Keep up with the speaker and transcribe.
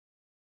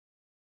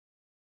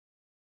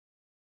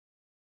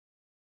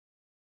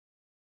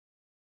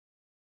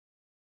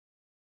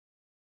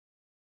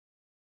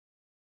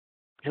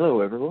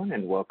Hello, everyone,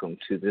 and welcome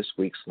to this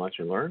week's Lunch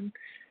and Learn,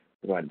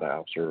 provided by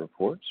Officer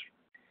Reports.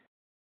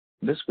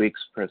 This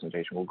week's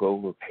presentation will go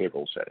over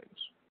payroll settings.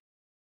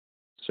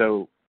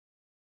 So,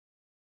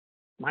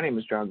 my name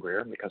is John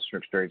Greer. I'm the Customer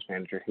Experience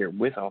Manager here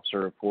with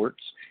Officer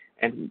Reports.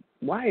 And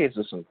why is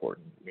this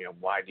important?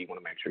 Why do you want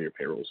to make sure your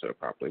payroll is set up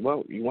properly?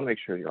 Well, you want to make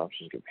sure your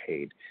officers get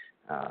paid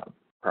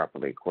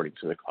properly according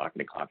to the clock and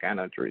the clock out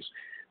entries.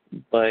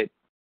 But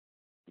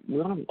we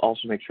want to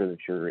also make sure that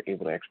you're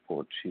able to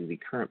export to the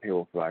current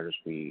payroll providers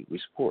we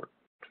support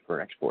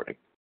for exporting.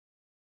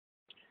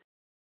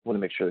 We want to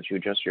make sure that you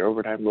adjust your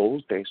overtime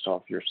rules based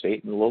off your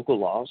state and local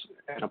laws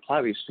and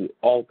apply these to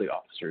all the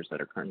officers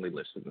that are currently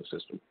listed in the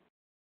system.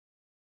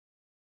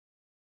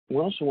 We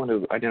also want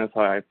to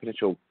identify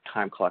potential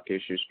time clock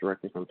issues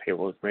directly from the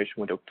payroll information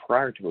window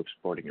prior to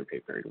exporting your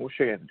pay period. We'll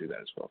show you how to do that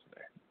as well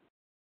today.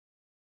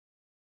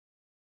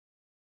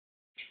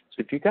 So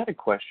if you've got a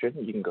question,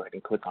 you can go ahead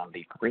and click on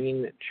the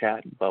green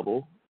chat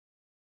bubble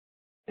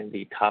in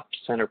the top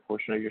center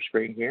portion of your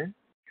screen here.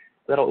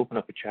 That'll open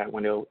up a chat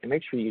window, and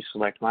make sure you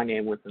select my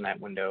name within that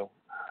window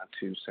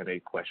to send a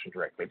question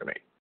directly to me.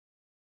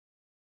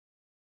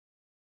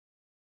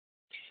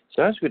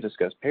 So as we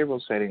discussed,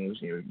 payroll settings,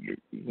 you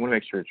want to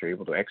make sure that you're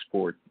able to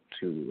export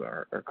to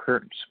our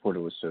current supported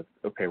list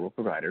of payroll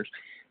providers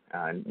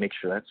and make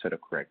sure that's set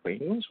up correctly.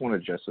 You also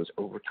want to adjust those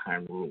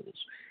overtime rules.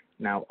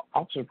 Now,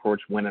 Officer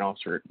Reports, when an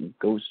officer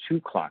goes to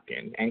clock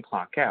in and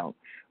clock out,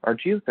 our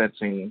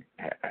geofencing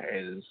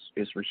is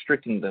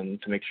restricting them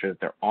to make sure that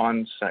they're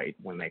on site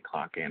when they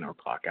clock in or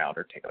clock out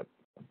or take a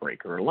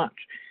break or a lunch.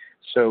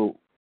 So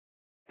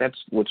that's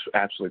what's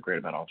absolutely great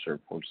about Officer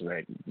Reports, is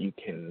that you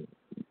can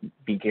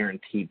be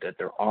guaranteed that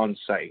they're on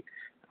site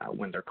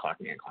when they're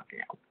clocking in and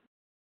clocking out.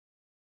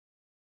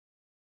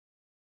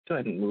 Go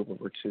ahead and move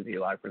over to the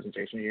live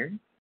presentation here.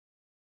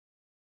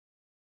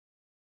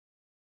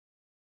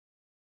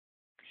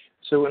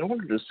 So in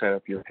order to set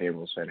up your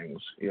payroll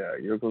settings,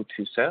 you'll go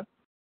to Set,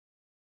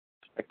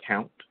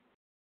 Account,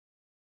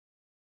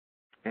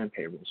 and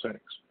Payroll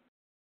Settings.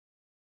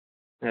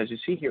 As you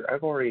see here,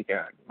 I've already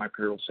got my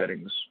payroll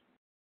settings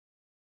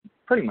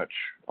pretty much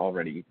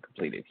already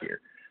completed here.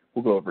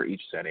 We'll go over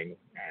each setting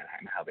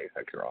and how they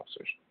affect your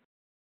officers.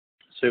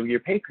 So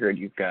your pay period,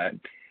 you've got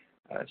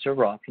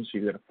several options.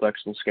 You've got a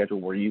flexible schedule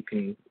where you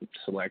can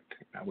select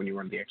when you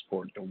run the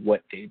export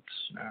what dates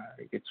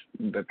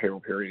the payroll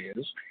period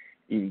is.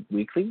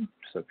 Weekly,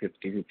 so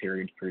 52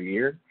 periods per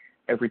year,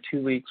 every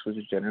 2 weeks, which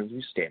is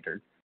generally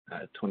standard,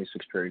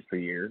 26 periods per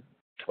year,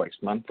 twice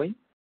monthly,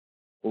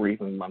 or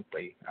even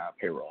monthly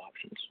payroll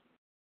options.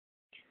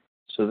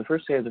 So the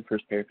first day of the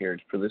first pay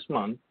period for this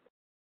month,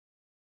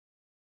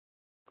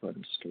 go ahead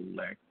and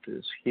select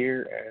this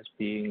here as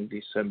being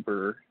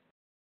December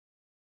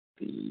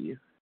the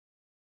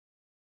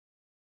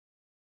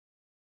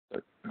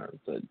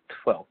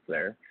 12th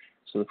there.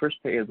 So the first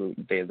day of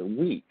the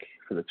week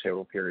for the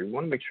payroll period, we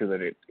want to make sure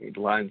that it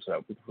lines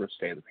up with the first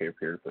day of the pay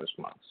period for this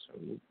month. So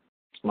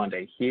it's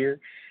Monday here,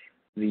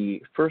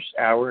 the first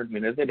hour and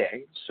minute of the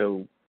day.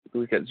 So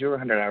we've got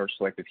 0-100 hours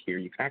selected here.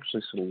 You can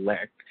actually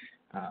select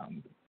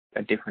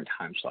a different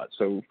time slot.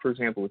 So for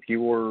example, if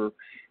your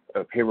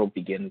payroll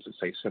begins at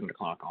say 7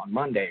 o'clock on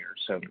Monday or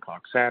 7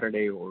 o'clock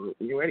Saturday, or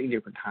any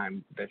different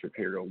time that your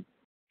payroll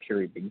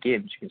period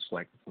begins, you can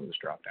select it from this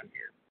drop down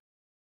here.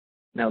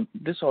 Now,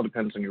 this all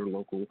depends on your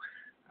local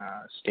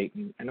state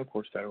and of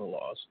course federal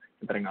laws,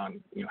 depending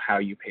on how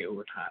you pay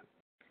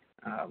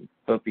overtime.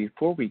 But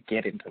before we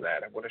get into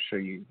that, I want to show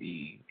you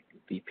the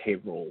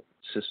payroll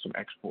system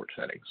export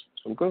settings.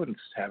 So we'll go ahead and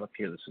tab up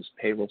here. This is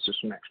payroll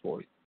system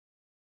export,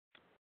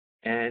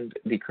 and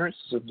the current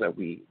systems that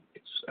we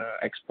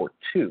export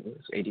to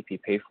is ADP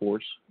Payforce,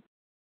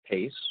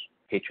 PACE,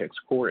 Paychex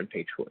Core, and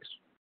PayChoice.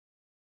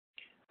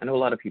 I know a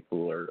lot of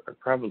people are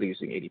probably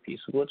using ADP,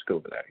 so let's go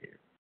over that here.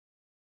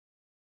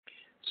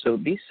 So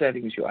these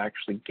settings you'll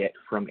actually get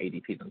from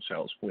ADP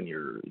themselves when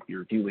you're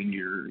viewing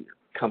your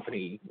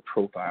company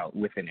profile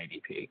within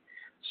ADP.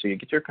 So you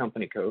get your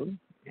company code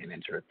and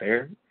enter it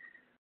there.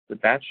 The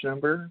batch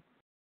number,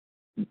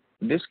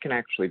 this can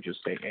actually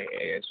just say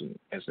AA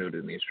as noted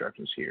in the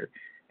instructions here.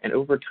 And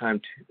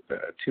overtime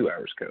 2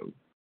 hours code,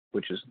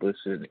 which is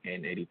listed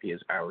in ADP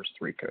as hours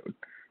 3 code.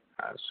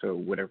 So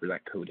whatever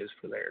that code is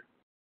for there.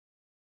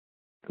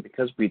 And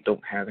because we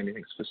don't have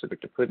anything specific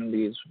to put in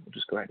these, we'll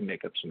just go ahead and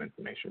make up some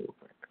information real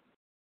quick.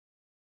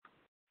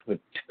 But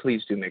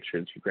please do make sure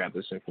that you grab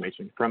this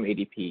information from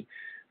ADP,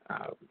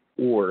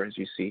 or as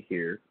you see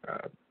here,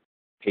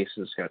 PACE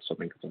has got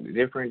something completely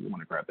different. You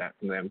want to grab that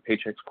from them.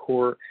 Paychex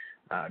Core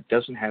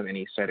doesn't have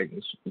any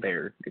settings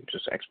there. It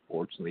just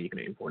exports, and then you can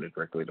import it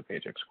directly to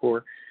Paychex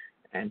Core.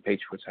 And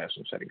PayChoice has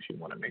some settings you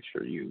want to make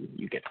sure you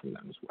get from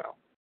them as well.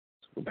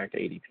 So go back to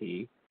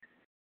ADP.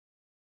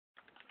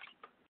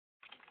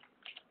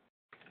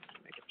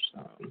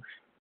 Some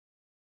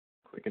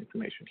quick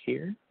information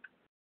here.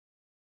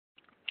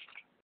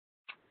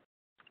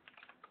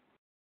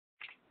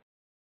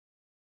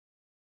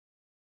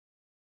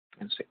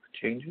 And save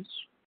the changes.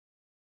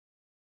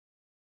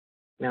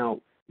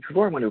 Now,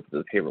 before I went over to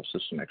the payroll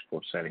system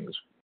export settings,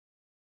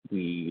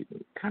 we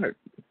kind of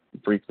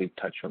briefly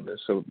touched on this.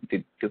 So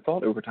the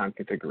default overtime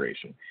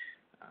configuration,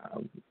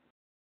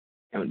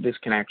 and this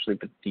can actually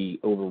be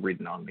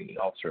overridden on the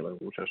officer level,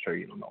 which I'll show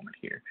you in a moment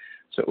here.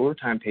 So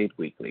overtime paid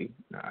weekly,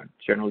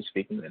 generally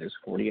speaking, that is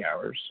 40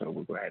 hours. So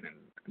we'll go ahead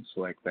and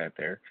select that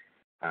there.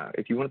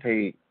 If you want to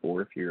pay,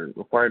 or if you're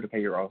required to pay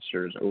your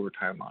officers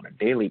overtime on a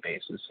daily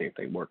basis, say if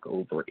they work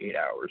over 8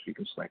 hours, you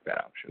can select that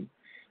option.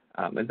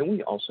 And then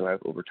we also have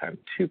overtime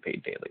to pay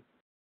daily.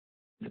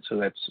 And so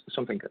that's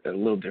something a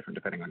little different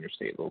depending on your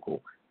state,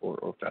 local,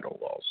 or federal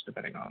laws,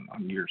 depending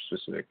on your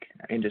specific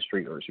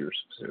industry or your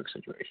specific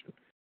situation.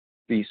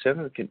 The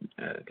 7th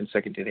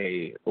consecutive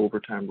day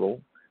overtime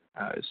rule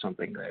is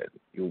something that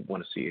you'll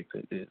want to see if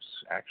it is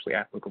actually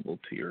applicable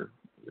to your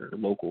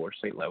local or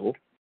state level.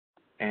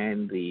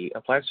 And the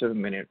apply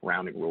 7-minute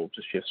rounding rule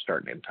to shift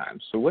start and end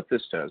times. So what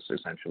this does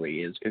essentially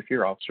is if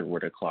your officer were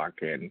to clock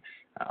in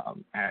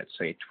at,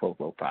 say,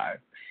 12:05,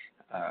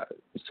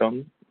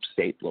 some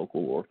state,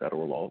 local, or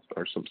federal laws,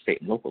 or some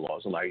state and local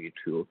laws allow you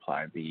to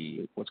apply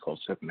the what's called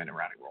 7-minute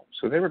rounding rule.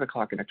 So if they were to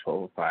clock in at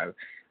 12:05,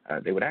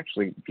 they would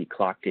actually be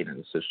clocked in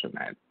the system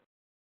at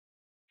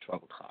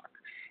 12 o'clock.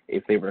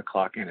 If they were to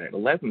clock in at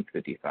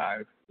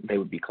 11:55, they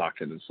would be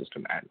clocked in the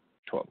system at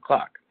 12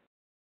 o'clock.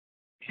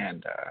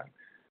 And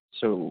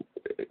so,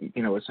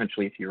 you know,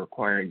 essentially, if you're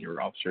requiring your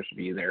officers to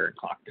be there and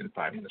clocked in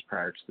 5 minutes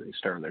prior to the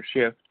start of their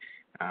shift,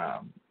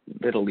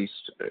 it'll at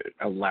least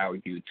allow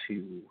you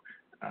to,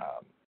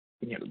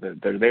 you know,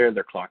 they're there,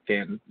 they're clocked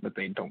in, but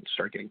they don't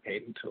start getting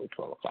paid until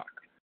 12 o'clock.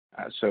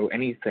 So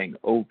anything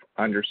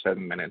under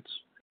 7 minutes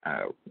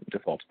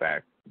defaults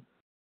back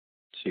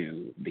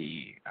to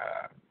the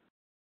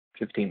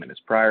 15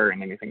 minutes prior,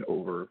 and anything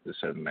over the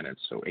 7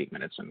 minutes, so 8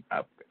 minutes and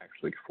up,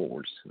 actually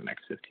forwards to the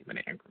next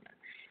 15-minute increment.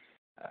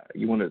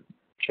 You want to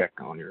check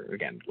on your,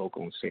 again,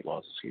 local and state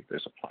laws to see if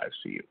this applies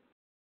to you.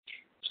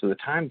 So the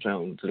time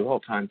zone, the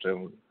default time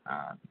zone,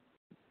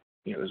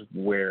 you know, is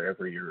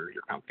wherever your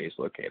company is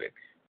located.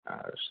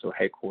 So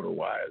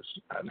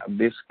headquarter-wise, now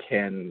this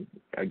can,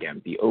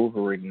 again, be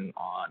overridden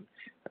on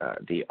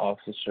the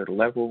officer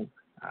level,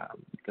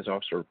 because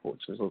Officer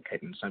Reports is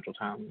located in Central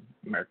Time.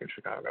 American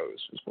Chicago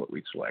is what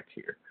we select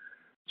here.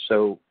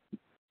 So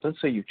let's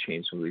say you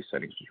change some of these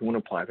settings, but you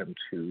want to apply them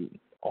to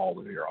all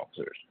of your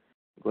officers.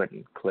 Go ahead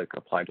and click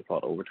Apply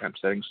Default Overtime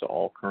Settings to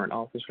all current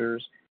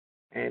officers,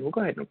 and we'll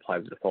go ahead and apply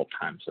the default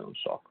time zones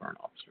to all current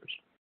officers.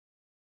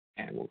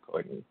 And we'll go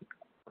ahead and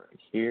right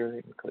here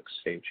and click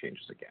Save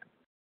Changes again.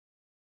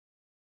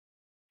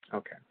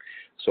 Okay,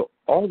 so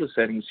all the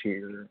settings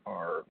here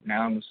are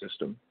now in the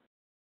system.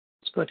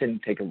 Let's go ahead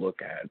and take a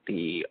look at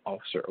the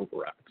officer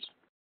overrides.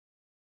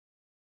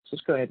 So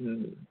let's go ahead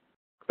and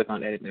click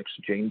on Edit next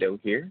to Jane Doe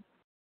here.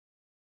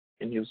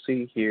 And you'll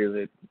see here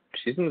that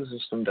she's in the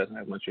system, doesn't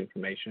have much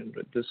information,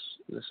 but this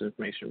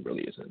information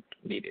really isn't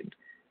needed.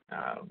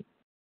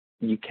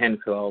 You can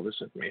fill all this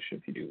information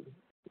if you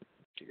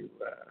do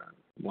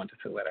want to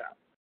fill that out.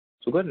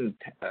 So go ahead and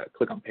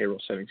click on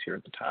Payroll Settings here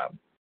at the top.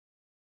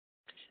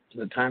 So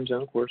the time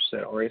zone, of course,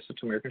 set RA set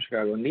to American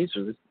Chicago, and these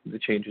are the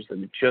changes that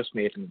we just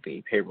made in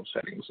the payroll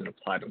settings and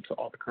applied them to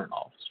all the current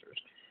officers.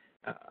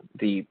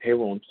 The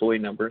payroll employee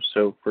number,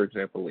 so for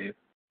example, if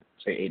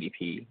say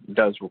ADP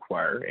does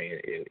require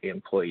an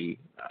employee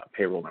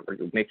payroll number,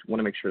 you want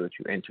to make sure that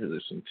you enter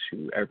this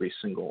into every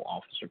single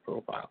officer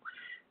profile.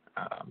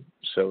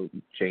 So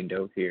Jane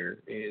Doe here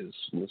is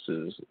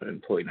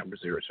employee number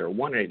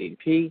 001 at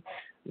ADP.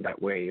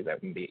 That way,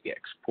 that when the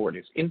export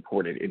is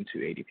imported into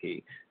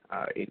ADP,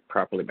 it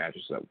properly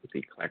matches up with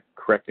the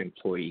correct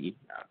employee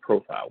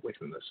profile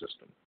within the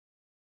system.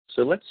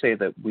 So let's say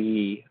that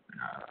we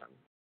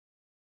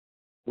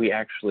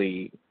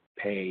actually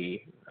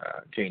pay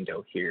Jane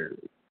Doe here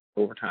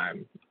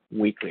overtime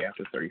weekly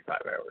after 35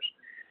 hours.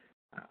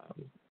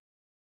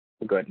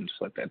 We'll go ahead and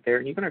select that there,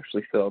 and you can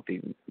actually fill out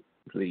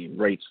the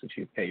rates that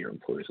you pay your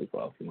employees as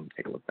well if you want to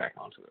take a look back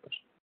onto those.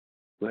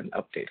 Go ahead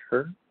and update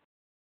her.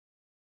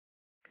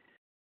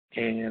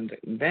 And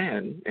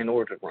then, in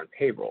order to run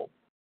payroll,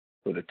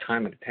 go to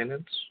Time and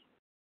Attendance,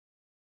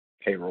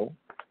 Payroll,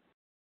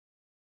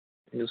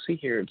 and you'll see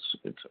here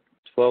it's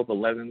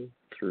 12/11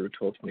 through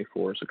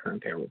 12/24 is the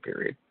current payroll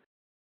period.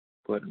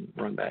 Go ahead and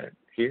run that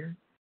here.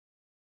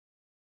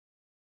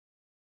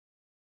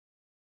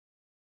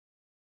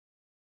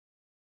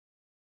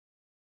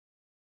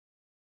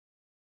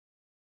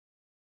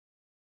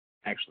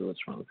 Actually, let's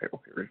run the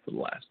payroll period for the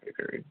last pay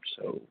period.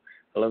 So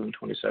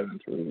 11/27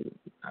 through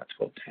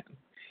 12/10.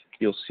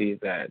 You'll see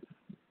that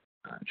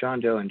John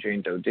Doe and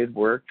Jane Doe did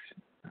work.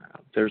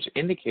 There's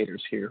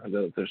indicators here,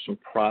 although there's some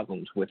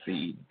problems with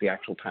the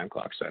actual time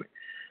clock setting.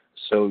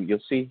 So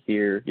you'll see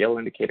here, yellow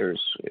indicators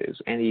is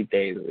any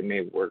day that they may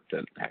have worked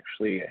that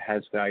actually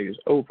has values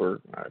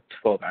over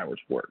 12 hours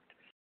worked.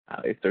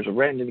 If there's a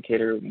red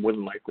indicator, more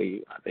than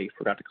likely they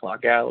forgot to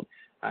clock out,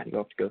 and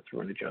you'll have to go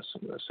through and adjust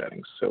some of those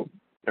settings. So,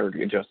 or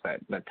adjust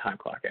that time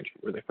clock entry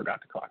where they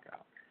forgot to clock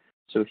out.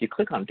 So if you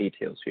click on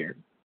details here,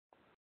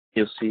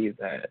 you'll see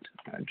that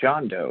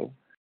John Doe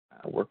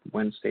worked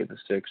Wednesday the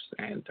 6th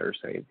and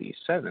Thursday the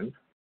 7th,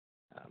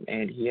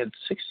 And he had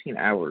 16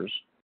 hours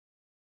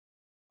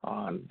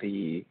on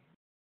the,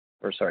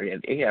 or sorry, he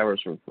had 8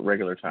 hours of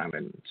regular time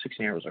and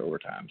 16 hours of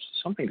overtime.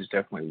 So something's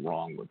definitely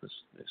wrong with this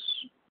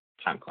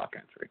time clock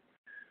entry.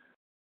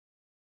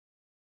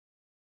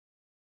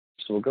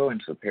 So we'll go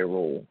into the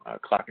payroll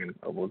clock in,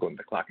 we'll go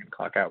into clock in,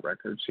 clock out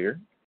records here.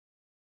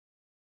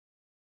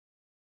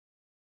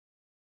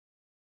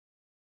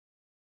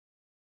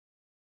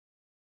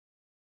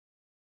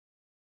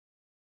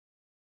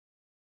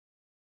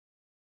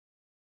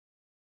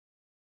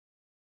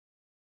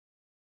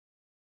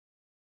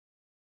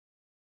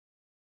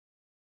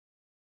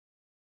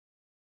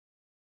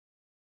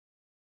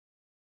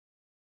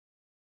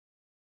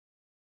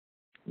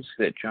 You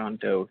see that John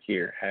Doe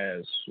here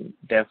has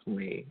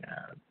definitely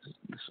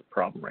this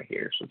problem right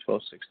here. So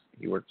 12:6,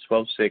 he worked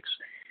 12:6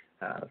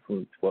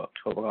 from 12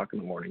 o'clock in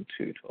the morning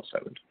to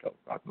 12:07 to 12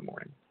 o'clock in the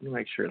morning. You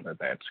make sure that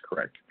that's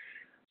correct.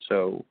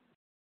 So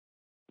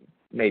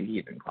maybe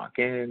he didn't clock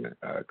in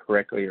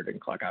correctly or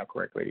didn't clock out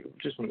correctly. You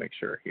just want to make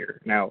sure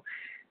here. Now,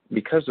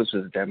 because this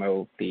is a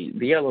demo, the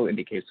yellow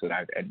indicates that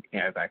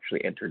I've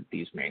actually entered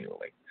these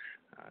manually.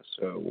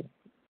 So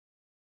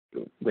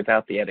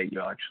without the edit,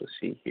 you'll actually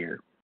see here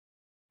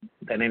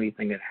that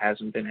anything that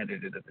hasn't been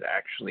edited is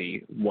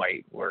actually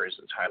white, whereas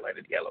it's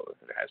highlighted yellow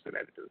if it has been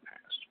edited in the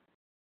past.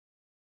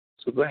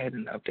 So go ahead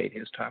and update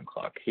his time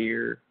clock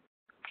here.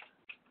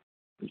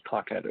 We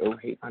clocked at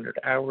 0800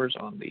 hours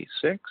on the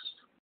 6th.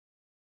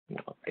 We'll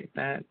update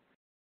that.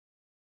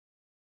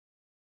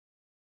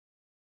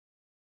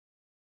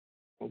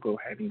 We'll go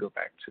ahead and go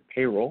back to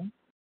payroll,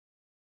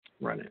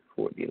 run it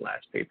for the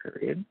last pay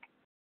period.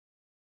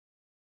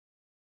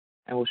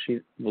 And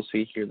we'll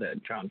see here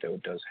that John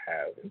Doe does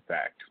have, in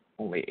fact,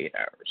 only 8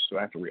 hours. So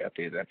after we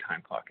updated that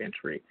time clock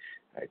entry,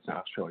 it's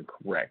now showing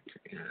correct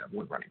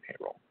when running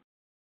payroll.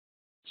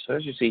 So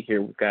as you see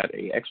here, we've got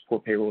a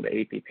export payroll to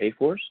ADP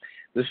Payforce.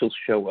 This will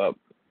show up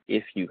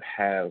if you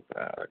have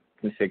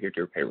configured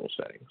your payroll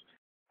settings.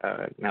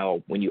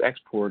 Now, when you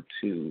export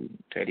to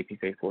ADP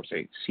Payforce,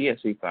 a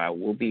CSV file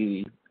will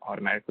be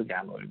automatically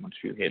downloaded once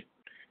you hit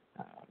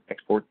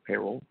export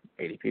payroll,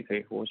 ADP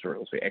Payforce, or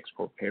it'll say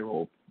export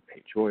payroll,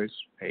 pay choice,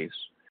 PACE,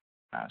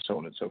 so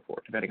on and so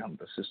forth, depending on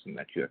the system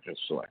that you have just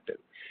selected.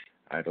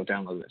 It'll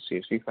download that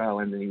CSV file,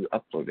 and then you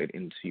upload it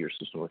into your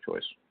system of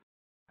choice,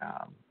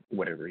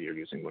 whatever you're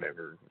using,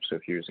 whatever. So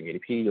if you're using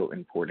ADP, you'll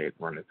import it,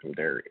 run it through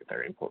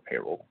their import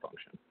payroll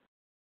function.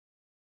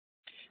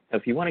 Now,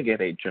 if you want to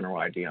get a general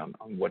idea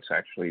on what's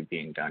actually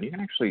being done, you can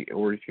actually,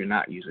 or if you're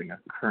not using a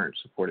current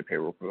supported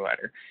payroll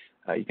provider,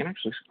 you can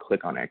actually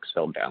click on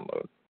Excel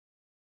download.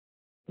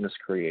 And this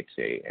creates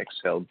a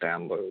Excel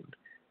download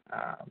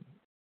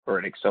or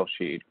an Excel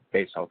sheet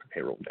based off the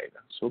payroll data.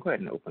 So we'll go ahead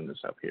and open this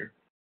up here.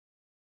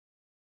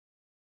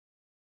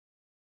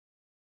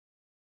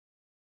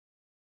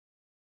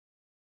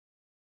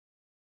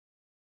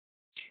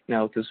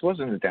 Now, if this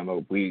wasn't a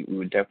demo, we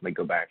would definitely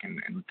go back and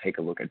take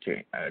a look at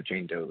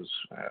Jane Doe's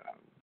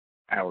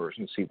hours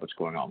and see what's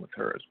going on with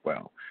her as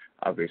well.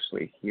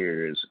 Obviously,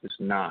 here is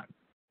not,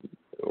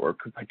 or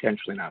could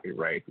potentially not be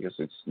right, because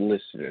it's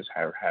listed as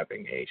her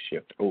having a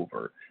shift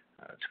over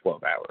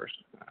 12 hours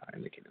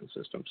in the Kingdom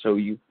system. So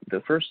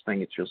the first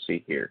thing that you'll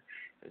see here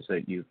is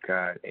that you've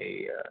got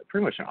a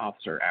pretty much an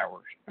officer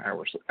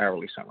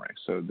hourly summary.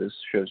 So this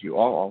shows you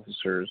all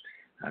officers,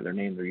 their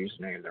name, their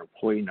username, their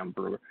employee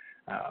number,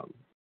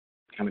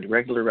 how many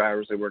regular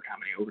hours they work, how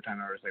many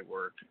overtime hours they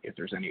worked, if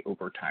there's any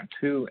overtime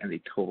too, and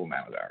the total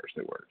amount of hours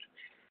they worked.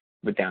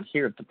 But down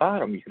here at the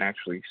bottom, you can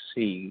actually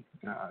see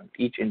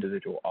each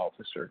individual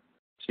officer.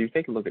 So you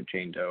take a look at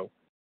Jane Doe,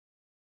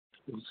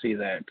 you'll see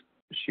that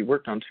she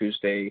worked on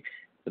Tuesday,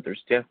 but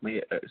there's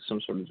definitely some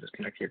sort of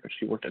disconnect here because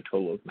she worked a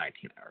total of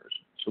 19 hours.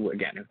 So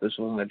again, if this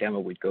wasn't a demo,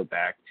 we'd go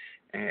back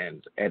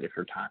and edit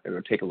her time,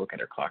 or take a look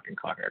at her clock and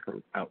clock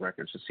out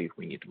records to see if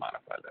we need to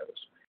modify those.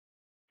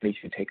 And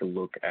if you take a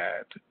look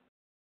at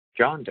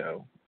John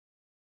Doe,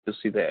 you'll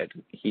see that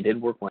he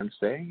did work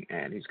Wednesday,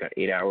 and he's got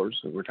 8 hours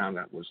overtime.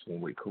 That was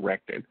when we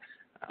corrected.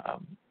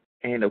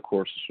 And of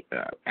course,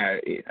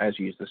 as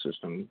you use the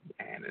system,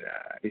 and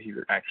if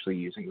you're actually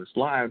using this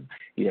live,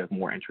 you have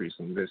more entries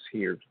than this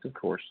here. Of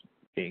course,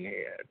 being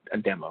a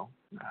demo,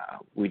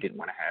 we didn't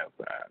want to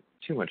have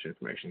too much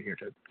information here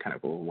to kind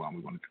of overwhelm.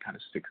 We wanted to kind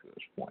of stick to those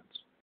points.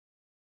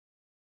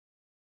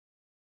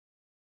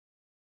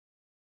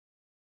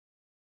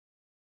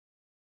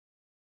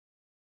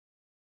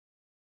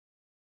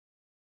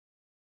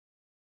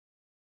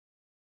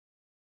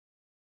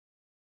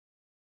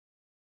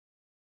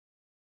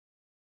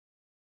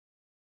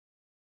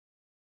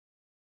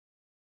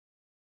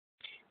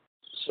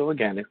 So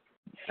again,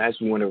 as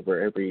we went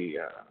over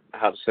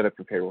how to set up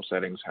your payroll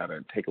settings, how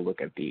to take a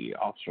look at the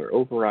officer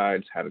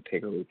overrides, how to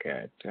take a look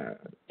at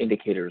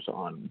indicators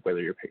on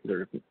whether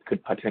there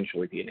could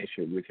potentially be an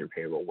issue with your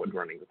payroll when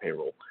running the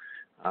payroll,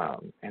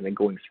 and then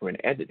going through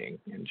and editing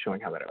and showing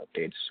how that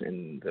updates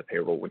in the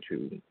payroll when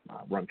you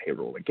run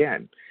payroll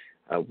again,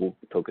 we'll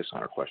focus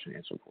on our question and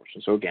answer portion.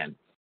 So again,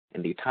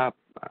 in the top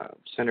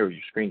center of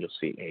your screen, you'll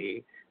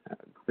see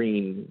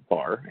green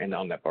bar, and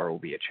on that bar will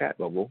be a chat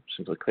bubble.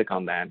 Simply click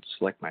on that,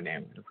 select my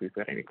name, and if we've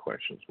got any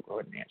questions, we'll go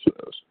ahead and answer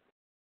those.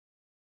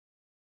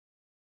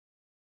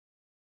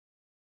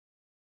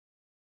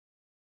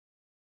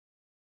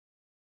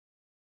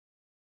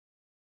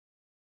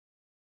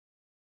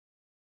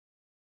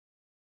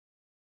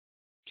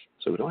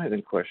 So we don't have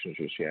any questions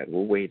just yet.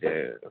 We'll wait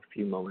a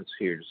few moments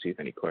here to see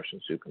if any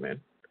questions do come in.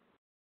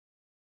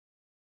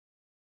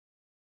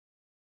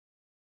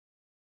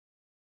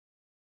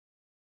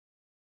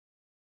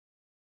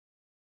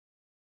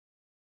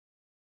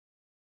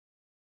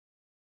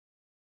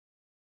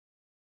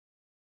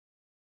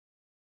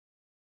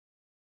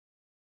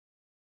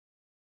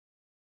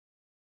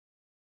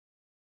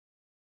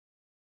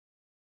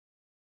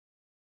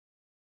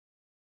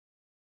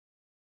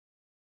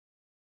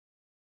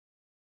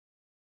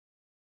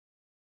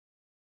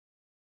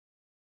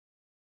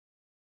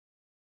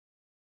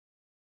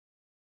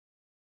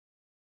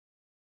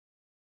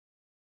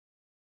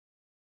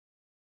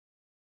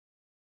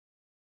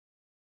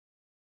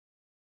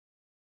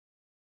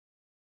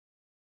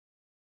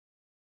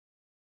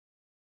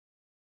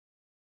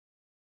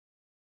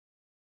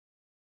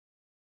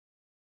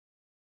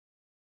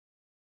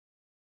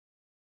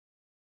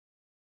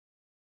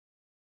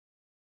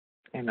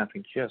 And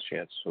nothing just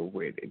yet, so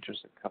wait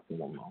just a couple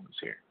more moments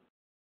here.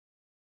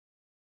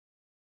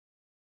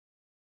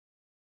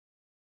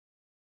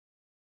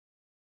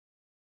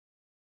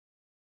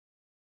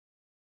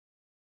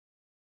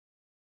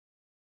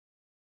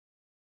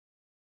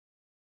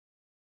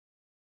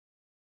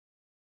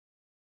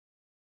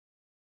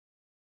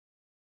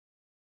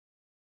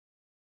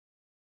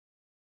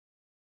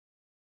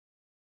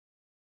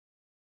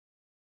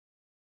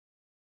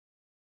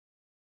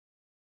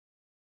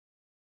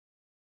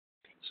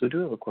 So we do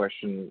have a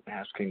question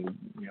asking,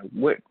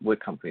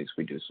 what companies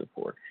we do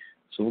support.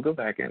 So we'll go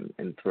back and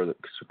throw the,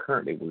 so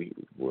currently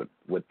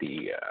with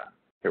the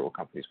payroll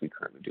companies we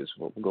currently do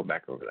support, we'll go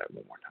back over that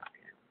one more time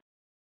here.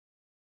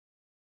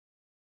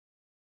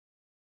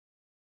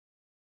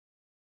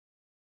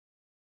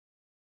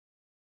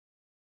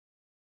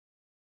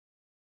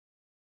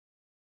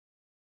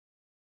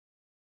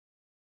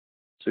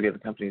 So again, the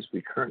companies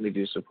we currently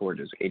do support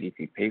is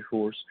ADP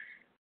Payforce,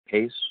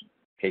 PACE,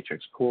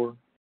 Paychex Core,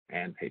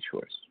 and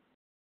PayChoice.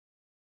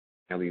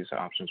 Now these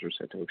options are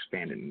set to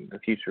expand in the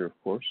future, of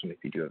course, and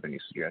if you do have any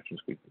suggestions,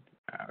 we'd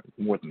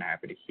be more than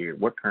happy to hear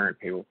what current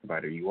payroll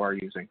provider you are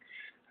using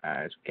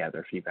as we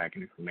gather feedback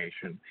and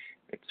information.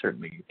 It's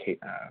certainly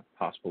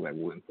possible that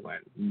we'll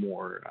implement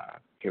more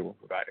payroll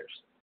providers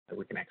that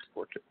we can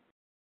export to.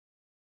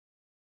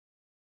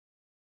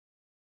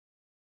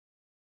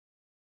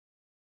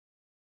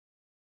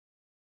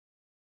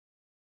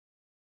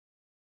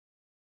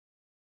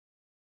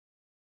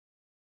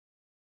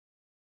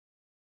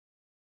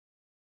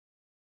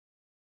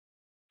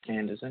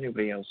 And does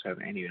anybody else have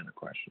any other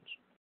questions?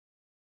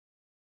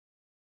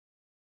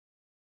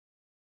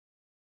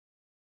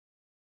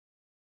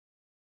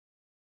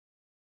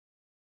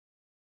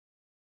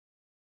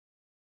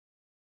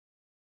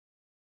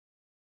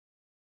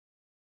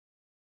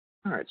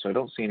 All right, so I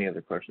don't see any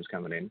other questions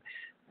coming in.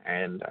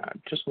 And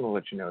just want to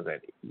let you know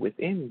that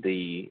within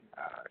the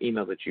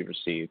email that you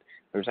received,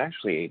 there's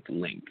actually a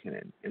link in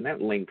it. And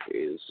that link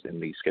is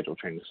in the schedule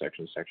training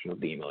section of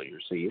the email you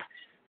received.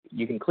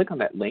 You can click on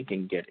that link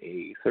and get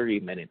a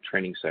 30-minute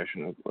training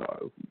session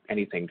of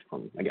anything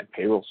from, again,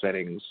 payroll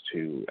settings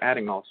to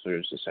adding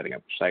officers to setting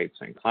up sites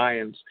and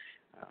clients.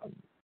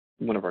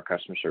 One of our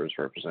customer service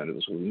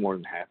representatives will be more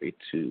than happy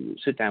to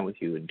sit down with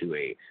you and do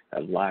a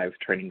live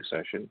training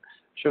session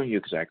showing you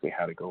exactly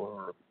how to go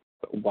over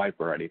a wide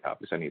variety of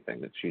topics,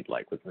 anything that you'd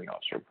like within the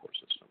Officer Report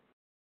system.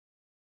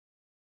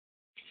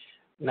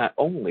 Not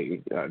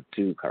only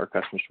do our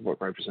customer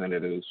support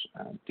representatives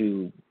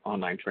do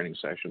online training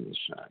sessions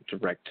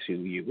direct to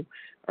you,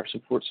 our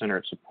support center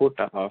at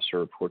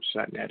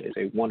support.officerreports.net is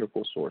a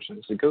wonderful source and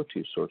is a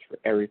go-to source for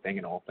everything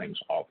and all things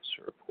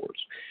Officer Reports.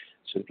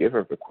 So if you ever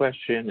have a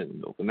question in the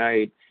middle of the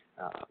night,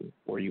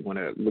 or you want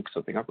to look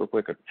something up real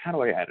quick, how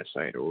do I add a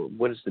site, or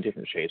what does the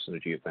different shapes in the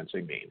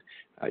geofencing mean?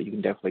 You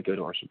can definitely go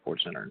to our support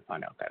center and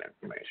find out that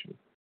information.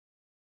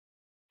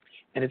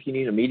 And if you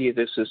need immediate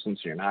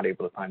assistance, you're not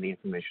able to find the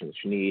information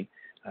that you need,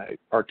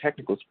 our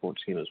technical support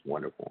team is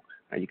wonderful.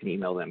 You can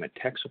email them at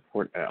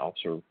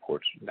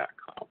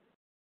techsupport@OfficerReports.com.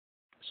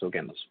 So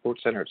again, the support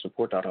center at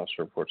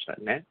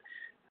support.officerreports.net.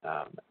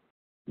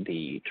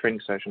 The training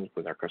sessions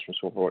with our customer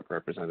support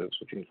representatives,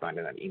 which you can find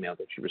in that email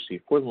that you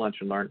received for the Lunch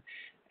and Learn.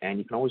 And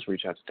you can always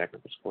reach out to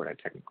technical support at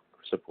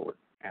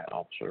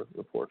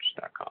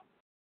technicalsupport@OfficerReports.com.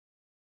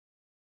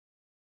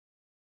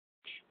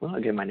 Well,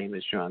 again, my name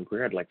is John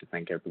Greer. I'd like to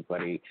thank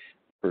everybody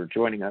for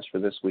joining us for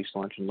this week's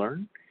Lunch and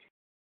Learn.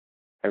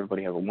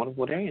 Everybody have a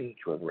wonderful day and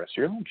enjoy the rest of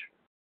your lunch.